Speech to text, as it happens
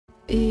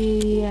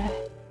Yeah.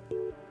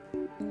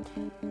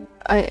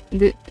 I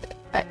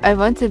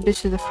want to be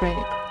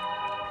schizophrenic.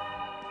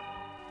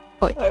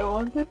 Wait. I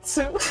wanted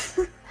to.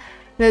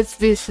 Let's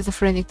be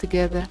schizophrenic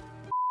together.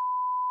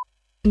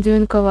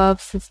 Doing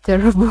collabs is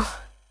terrible.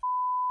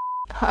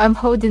 I'm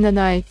holding a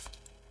knife.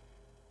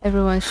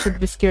 Everyone should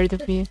be scared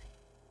of me.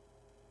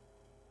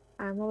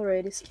 I'm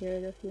already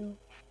scared of you.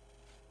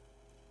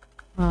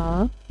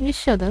 You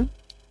shouldn't.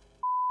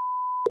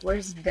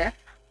 Where's death?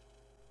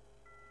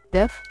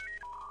 Deaf?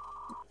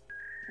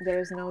 There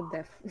is no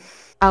death.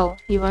 Oh,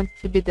 you want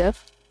to be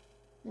deaf?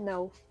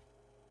 No.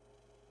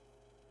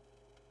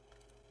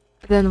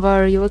 Then why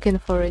are you looking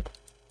for it?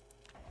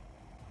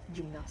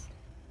 Gymnast.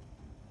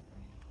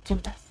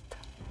 Gymnast.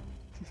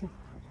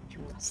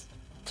 Gymnast.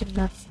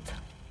 Gymnast.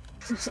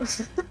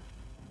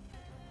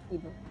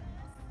 Evil.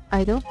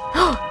 Idol?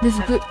 This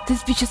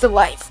bitch is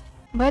alive!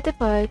 What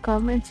if I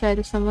come inside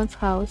of someone's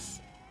house?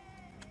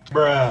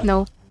 Bruh.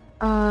 No.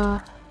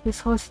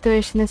 This whole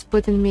situation is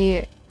putting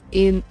me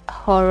in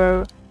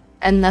horror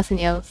and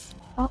nothing else.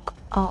 Fuck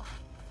off.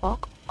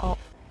 Fuck off.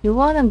 You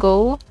wanna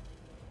go?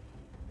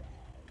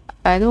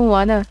 I don't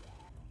wanna.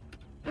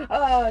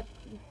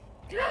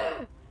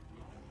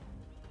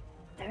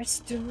 There's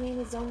too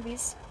many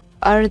zombies.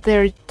 Are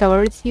there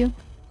towards you?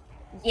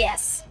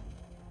 Yes.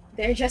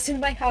 They're just in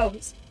my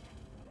house.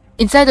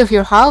 Inside of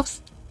your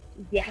house?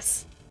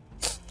 Yes.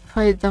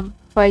 Fight them.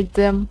 Fight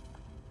them.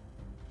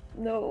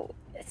 No.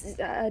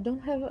 I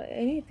don't have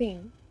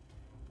anything.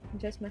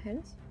 Just my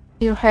hands.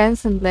 Your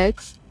hands and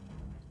legs.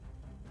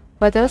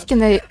 What else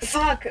can I...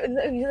 Fuck!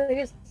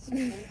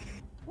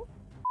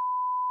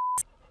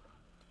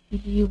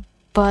 You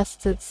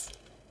bastards.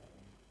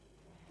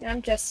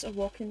 I'm just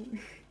walking.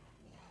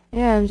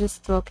 Yeah, I'm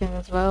just talking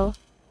as well.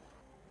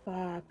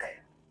 Fuck.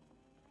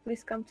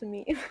 Please come to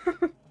me.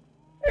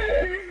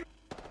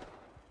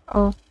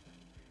 Oh.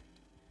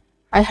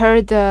 I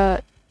heard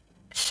a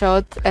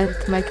shot and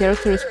my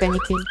character is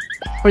panicking.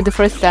 For the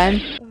first time.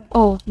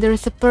 Oh, there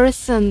is a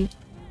person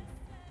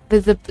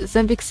with a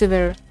zombie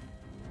severe.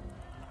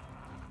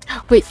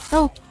 Wait,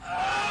 no!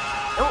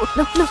 No,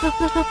 no, no, no,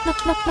 no, no,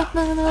 no, no,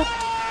 no, no, no.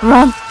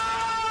 Run!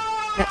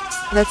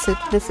 That's it.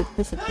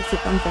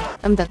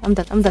 I'm done.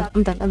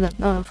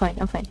 No, I'm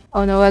fine.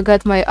 Oh no, I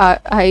got my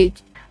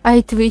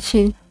eye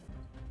twitching.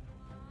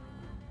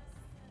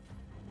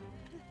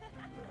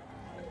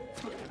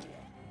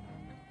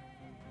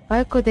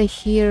 Why could I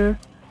hear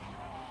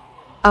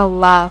a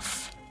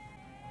laugh?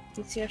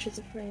 It's your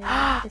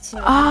schizophrenia. It's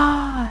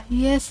not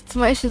Yes, it's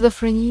my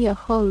schizophrenia.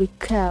 Holy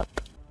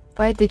crap.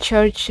 Why the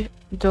church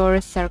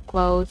doors are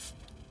closed?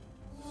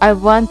 I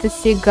want to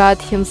see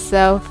God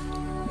himself.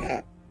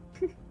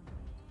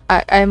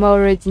 I'm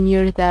already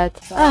near that.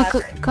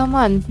 Come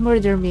on,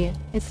 murder me.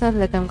 It's not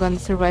like I'm gonna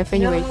survive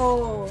anyway.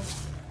 No.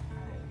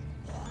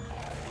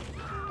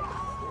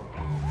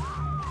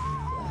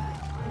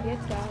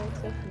 Get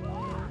out of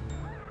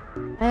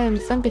me. I am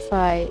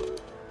zombified.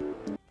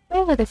 I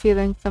had a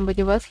feeling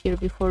somebody was here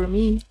before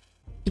me.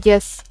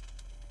 Yes,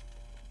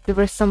 there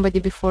was somebody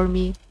before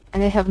me,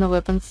 and I have no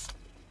weapons.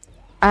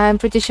 I'm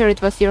pretty sure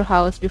it was your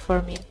house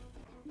before me.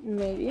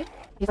 Maybe.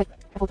 He's like,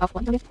 I pulled off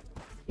one of it.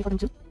 Before them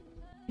too.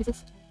 Is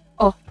this?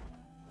 Oh.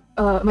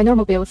 My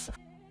normal bills.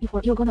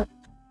 Before you're gonna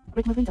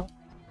break my window.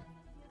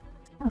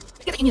 Oh,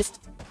 genius!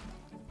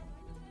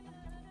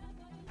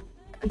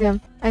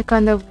 Damn, I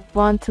kinda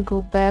want to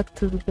go back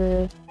to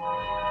the...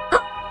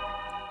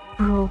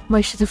 Bro,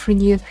 my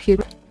schizophrenia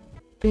hit.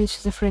 Being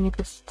schizophrenic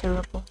is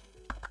terrible.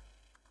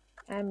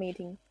 I'm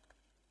eating.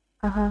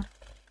 I'm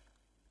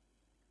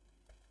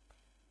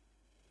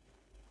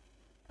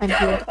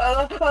here.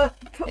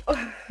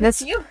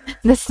 That's you.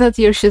 That's not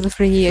your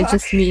schizophrenia,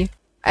 just me.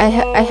 I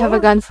have a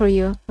gun for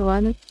you. You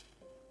want it?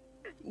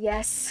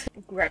 Yes.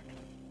 Grab.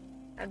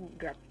 I'm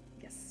grab.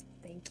 Yes.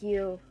 Thank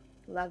you.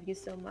 Love you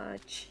so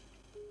much.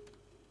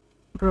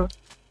 Bro.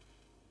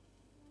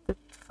 The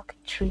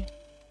fucking tree.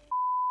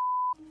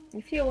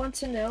 If you want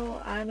to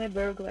know, I'm a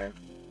burglar.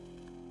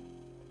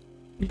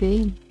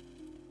 Damn.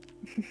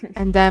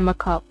 And I'm a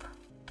cop.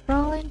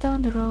 Rolling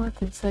down the road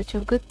in search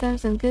of good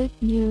times and good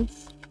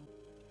news.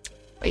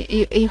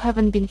 You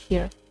haven't been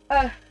here.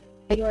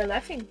 You are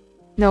laughing.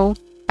 No,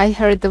 I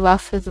heard the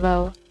laugh as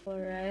well.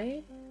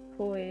 Alright.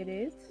 Who it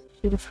is?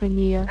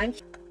 Schizophrenia. I'm...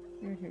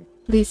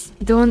 Please,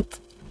 don't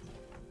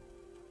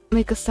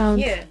make a sound.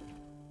 Yeah.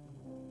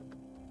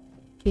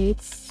 Okay,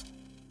 it's...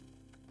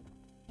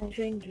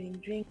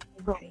 Drink.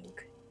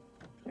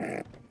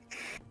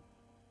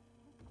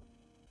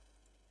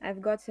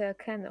 I've got a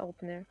can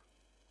opener.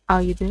 Oh,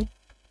 you do?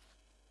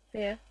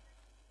 Yeah.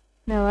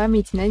 No, I'm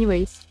eating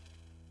anyways.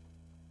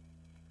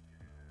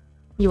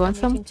 You want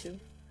I'm some? eating too.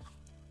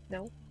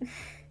 No.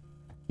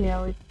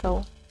 Yeah, we go.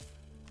 I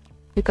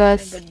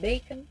Because got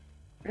bacon.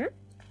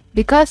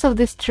 because of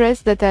the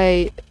stress that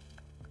I've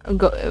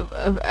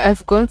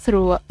gone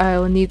through,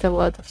 I'll need a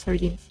lot of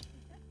sardines.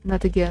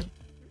 Not again.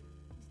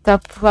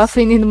 Stop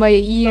laughing in my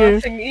ear.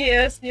 Laughing.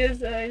 Yes,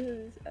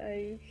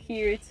 I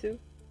hear it too.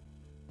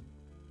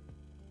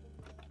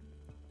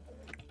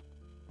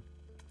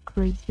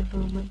 Crazy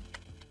woman.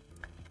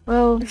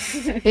 Well,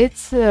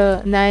 it's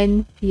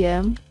 9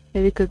 p.m.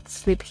 Maybe we could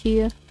sleep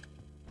here.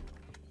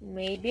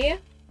 Maybe.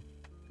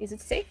 Is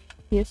it safe?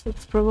 Yes,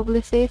 it's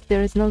probably safe.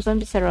 There is no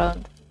zombies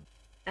around.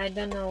 I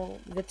don't know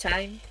the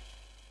time.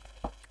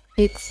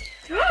 It's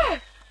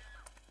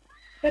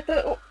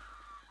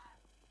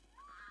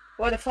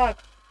What the fuck?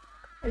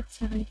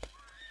 it's alright.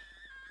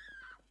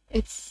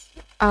 It's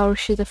our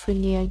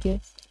schizophrenia, I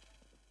guess.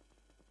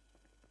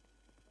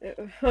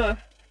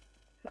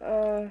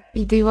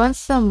 Do you want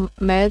some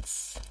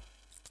meds?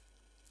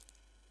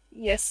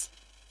 Yes.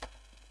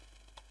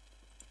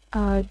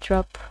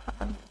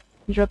 Dropping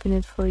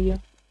it for you.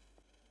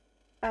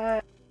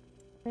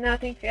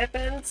 Nothing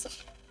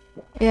happens.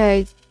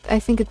 Yeah, I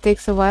think it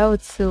takes a while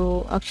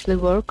to actually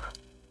work.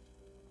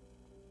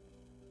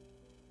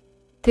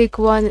 Take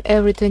one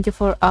every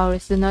 24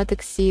 hours. Do not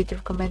exceed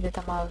recommended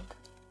amount.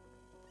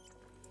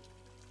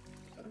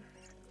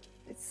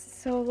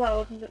 It's so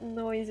loud, the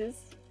noises.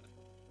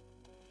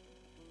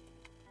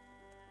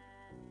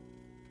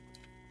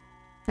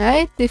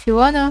 Right? If you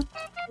wanna.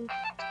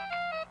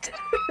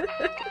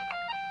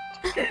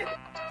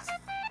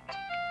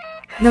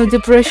 No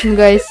depression,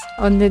 guys.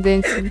 Only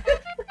dancing.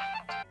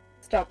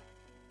 Stop.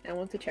 I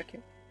want to check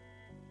you.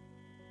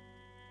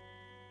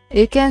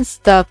 You can't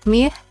stop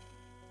me.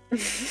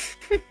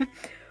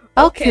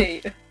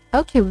 Okay.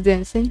 I'll keep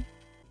dancing.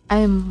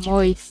 I'm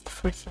moist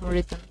for some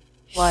reason.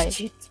 Why?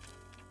 Shit.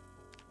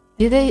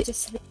 Did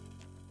Just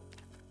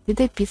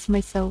I piss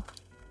myself?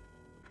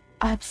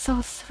 I'm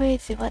so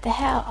sweaty, what the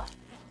hell?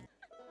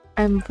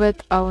 I'm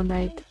wet all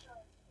night.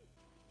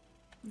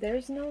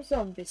 There's no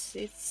zombies.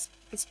 It's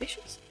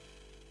suspicious.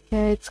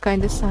 Yeah, it's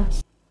kinda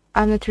sus.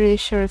 I'm not really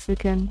sure if we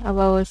can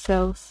allow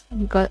ourselves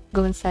go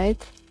inside,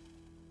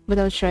 but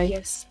I'll try.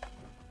 Yes.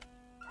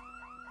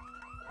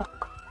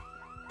 Fuck.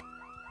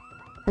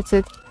 That's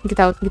it. Get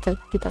out, get out,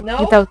 get out, No?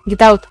 get out,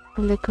 get out!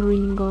 Like a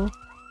ringo.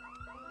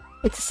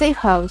 It's a safe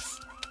house.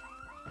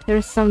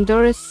 There's some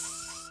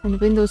doors and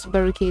windows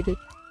barricaded,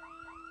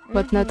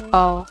 but not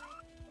all.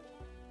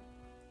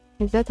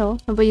 Is that all?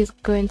 Nobody's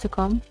going to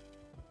come?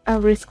 I'll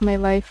risk my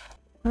life.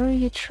 Where are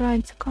you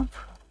trying to come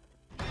from?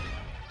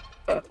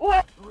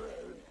 What?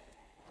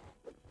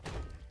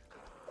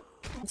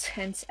 It's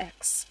hands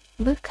X.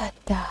 Look at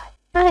that.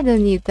 I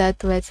don't need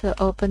that letter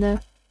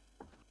opener.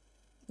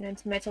 And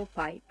metal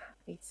pipe.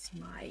 It's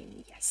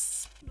mine,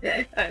 yes.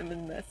 I'm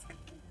in mask.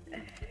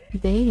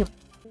 Damn.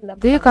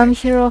 Do you come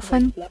here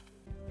often?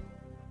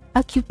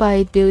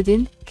 Occupied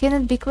building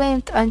cannot be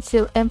claimed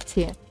until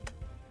empty.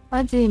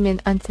 What do you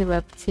mean until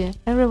empty?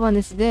 Everyone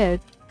is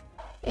dead.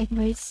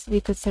 Anyways,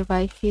 we could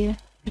survive here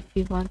if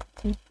we wanted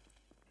to.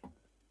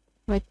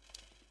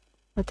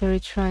 What are you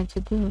trying to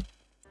do?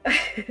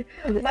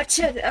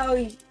 Machete!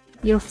 Oh,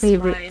 Your it's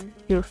favorite. mine.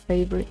 Your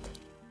favorite.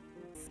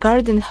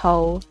 Garden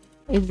Howl.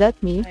 Is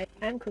that me?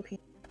 I'm cooking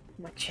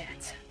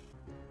machete.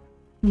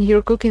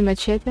 You're cooking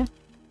machete?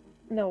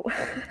 No.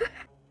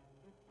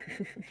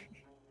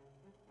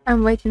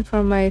 I'm waiting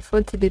for my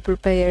food to be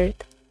prepared.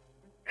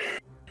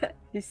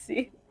 You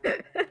see?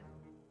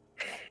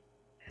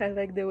 I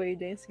like the way you're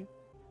dancing.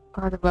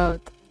 What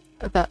about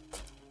that?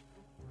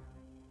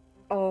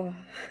 Oh.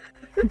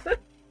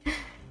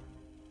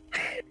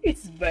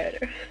 It's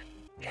better.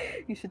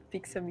 You should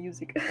pick some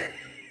music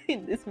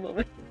in this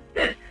moment.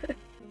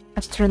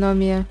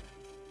 Astronomia,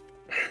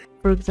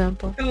 for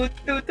example.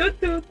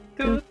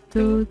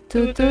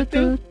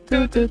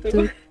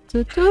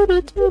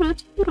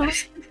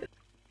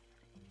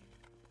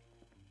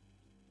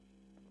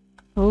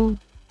 Oh,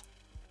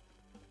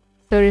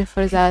 sorry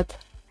for that.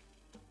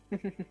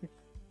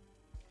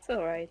 It's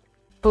alright.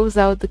 Pulls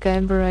out the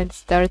camera and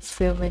starts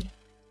filming.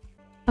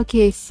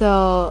 Okay,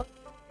 so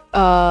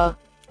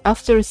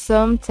after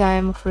some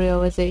time of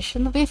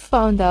realization, we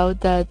found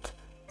out that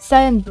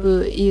cyan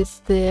blue is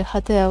the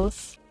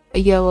hotels,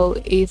 yellow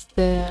is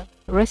the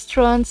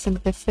restaurants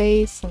and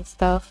cafes and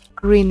stuff,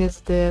 green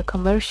is the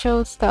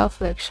commercial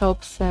stuff like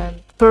shops,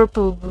 and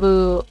purple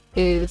blue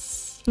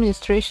is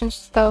administration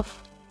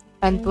stuff,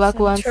 and black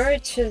some ones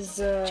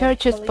churches,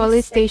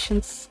 police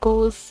stations,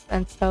 schools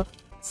and stuff.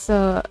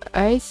 So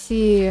I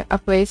see a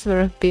place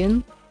where I've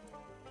been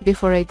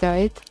before I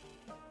died,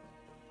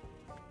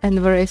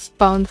 and where I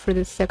spawned for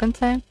the second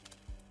time.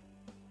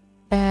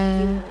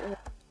 And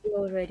You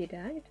already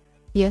died?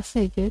 yes,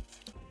 I did.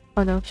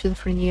 Oh no,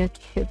 schizophrenia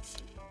kids.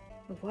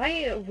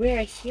 Why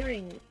we're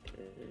hearing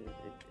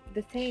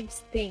the same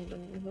thing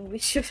when we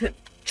shouldn't?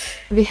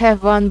 We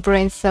have one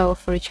brain cell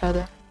for each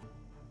other.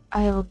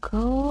 I'll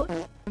go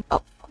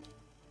up.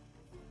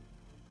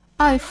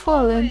 I've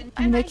fallen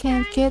and I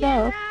can't get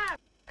up.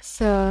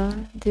 So,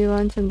 do you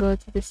want to go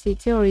to the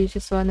city, or you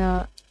just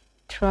wanna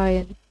try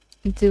and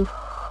do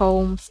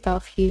home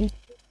stuff here?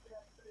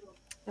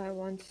 I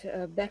want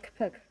a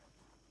backpack.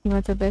 You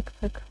want a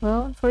backpack?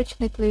 Well,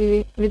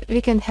 unfortunately,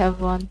 we can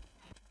have one.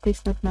 At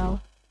least not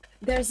now.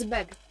 There's a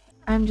bag.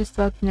 I'm just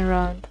walking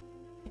around.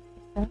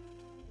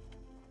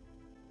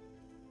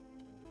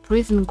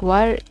 Prison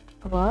guard?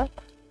 What?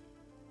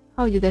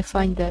 How did I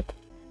find that?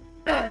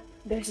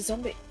 There's a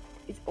zombie.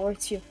 Or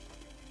it's you.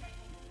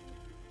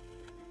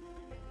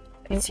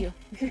 It's you.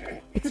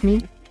 It's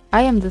me.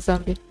 I am the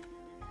zombie.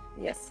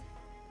 Yes.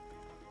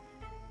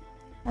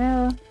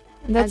 Well,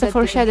 that's And a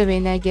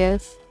foreshadowing, I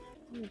guess.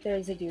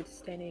 There's a dude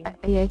standing.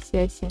 Yes,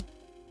 yes, yes.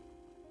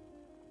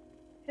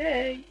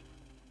 Hey.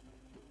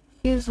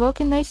 He's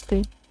walking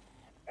nicely.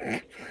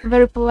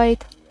 Very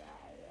polite.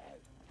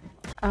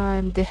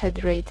 I'm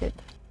dehydrated.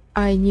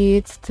 I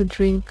need to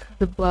drink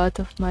the blood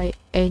of my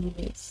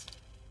enemies.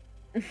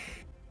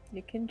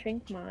 You can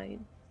drink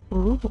mine.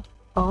 Ooh.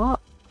 Oh.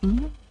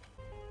 Mm.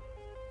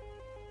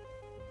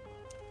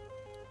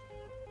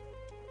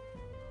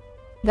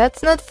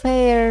 That's not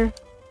fair.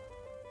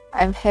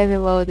 I'm heavy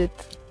loaded.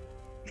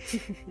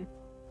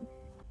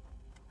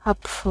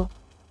 Helpful.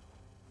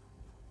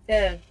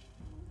 Yeah.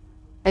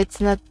 It's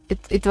not.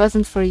 It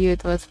wasn't for you.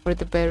 It was for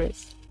the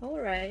berries.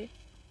 Alright.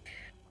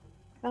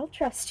 I'll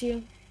trust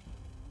you.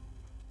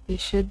 You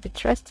should be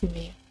trusting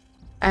me.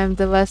 I'm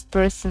the last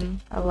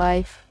person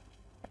alive,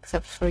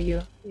 except for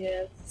you.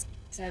 Yes.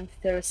 I'm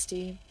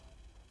thirsty.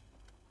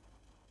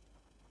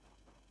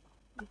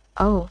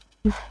 Oh,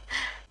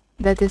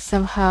 that is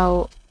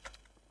somehow.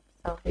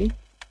 Sorry.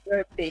 You're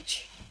a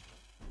bitch.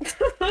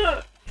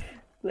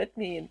 Let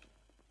me in.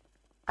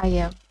 I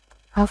am.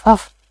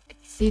 Half.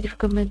 Exceed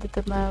recommended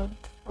amount.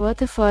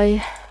 What if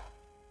I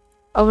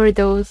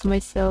overdose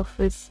myself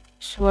with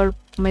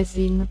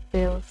schwarmazine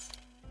pills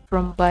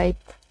from Bite?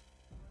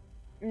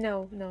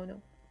 No.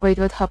 Wait,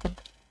 what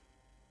happened?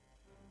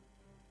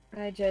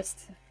 I just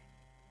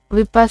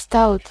We passed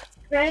out.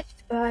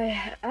 scratched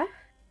by.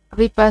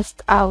 We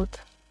passed out.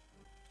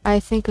 I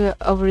think we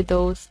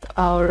overdosed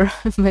our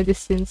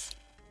medicines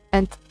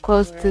and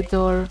closed the Right.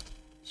 door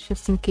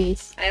just in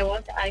case. I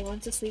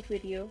want to sleep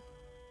with you.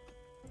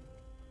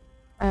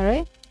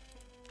 Alright?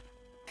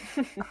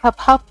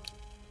 Hop.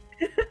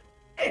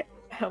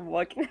 I'm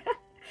walking.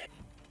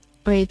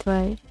 Wait,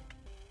 why?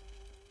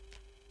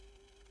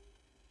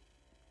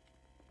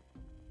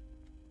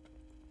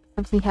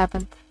 Something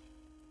happened.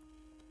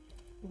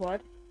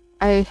 What?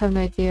 I have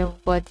no idea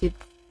what did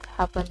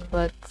happen,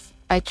 but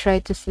I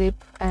tried to sleep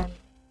and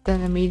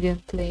then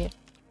immediately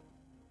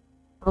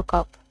woke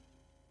up.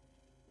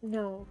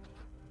 No.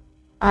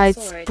 It's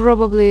alright.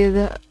 probably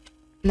the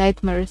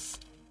nightmares.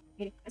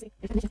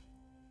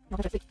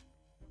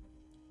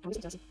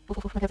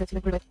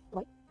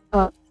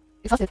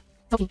 Exhausted,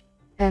 talking,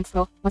 and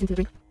slow, wanting to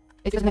drink.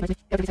 It was nightmares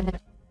every time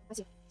nightmare.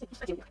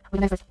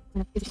 When the night first,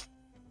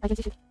 I can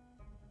see it.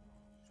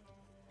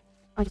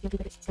 I just can't do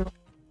this. So,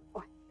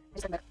 oh,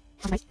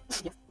 nice.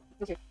 Yes.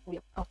 Okay.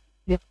 Oh,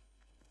 yeah.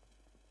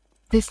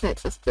 This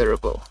night was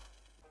terrible.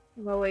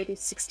 My weight is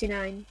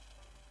 69.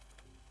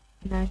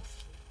 Nice.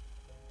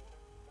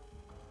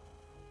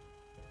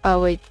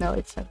 Oh wait, no,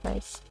 it's not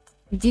nice.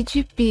 Did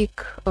you pick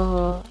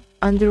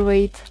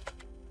underweight?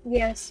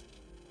 Yes.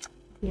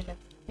 Damn it.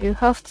 You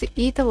have to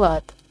eat a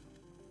lot.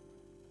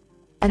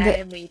 And I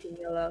am eating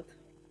a lot.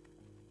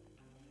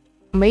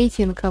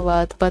 mating a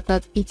lot, but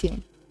not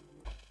eating.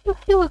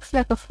 He looks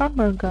like a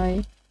farmer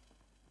guy.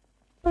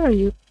 Where are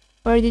you?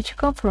 Where did you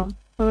come from?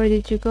 Where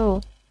did you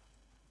go?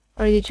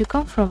 Where did you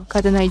come from,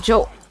 Kadanai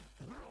Joe?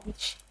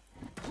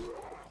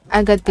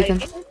 I got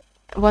bitten.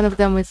 One of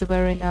them is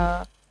wearing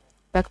a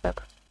backpack.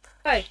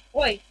 Hey,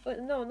 wait!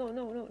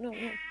 No.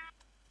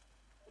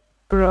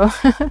 Bro,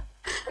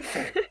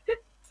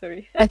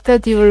 Sorry. I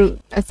thought you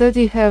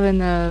having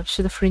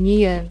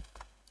schizophrenia and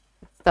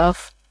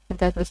stuff, and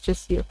that was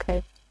just you,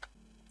 okay?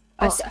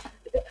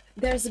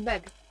 There's a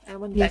bag. I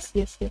want back.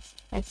 Yes.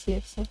 I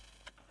see.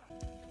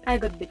 I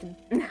got bitten.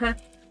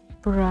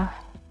 Bruh.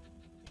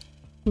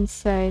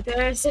 Inside.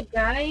 There's a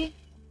guy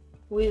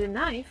with a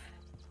knife.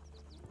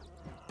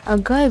 A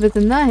guy with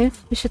a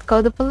knife? We should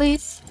call the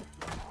police.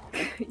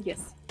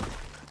 Yes.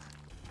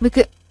 We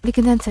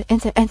can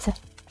enter.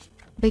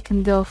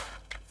 Bacon dove.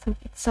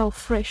 It's so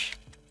fresh.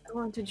 I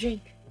want to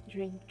drink.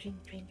 Drink.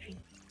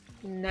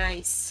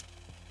 Nice.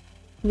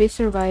 We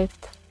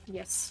survived.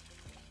 Yes.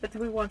 But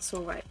we won't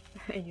survive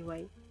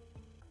anyway.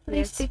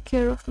 Please Yes. take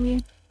care of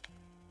me.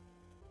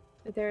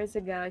 There is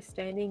a guy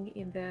standing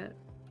in the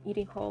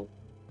eating hall.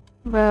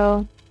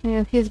 Well,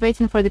 yeah, he's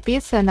waiting for the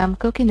pizza and I'm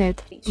cooking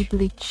it. Bleach.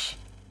 Bleach.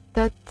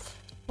 That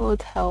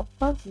would help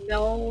us.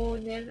 No.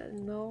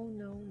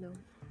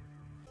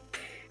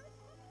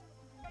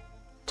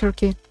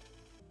 Turkey.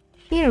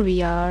 Here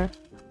we are.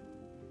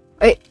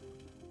 Wait.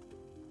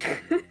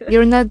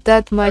 You're not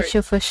that much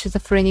of a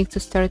schizophrenic to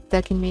start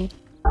attacking me.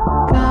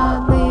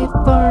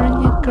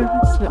 California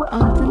girls were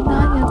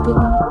undeniable.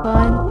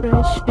 Fine,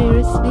 fresh,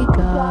 fierce, we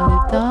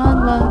got it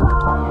on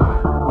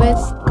lock.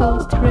 West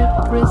Coast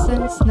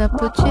represents, now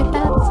put your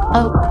hands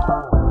up.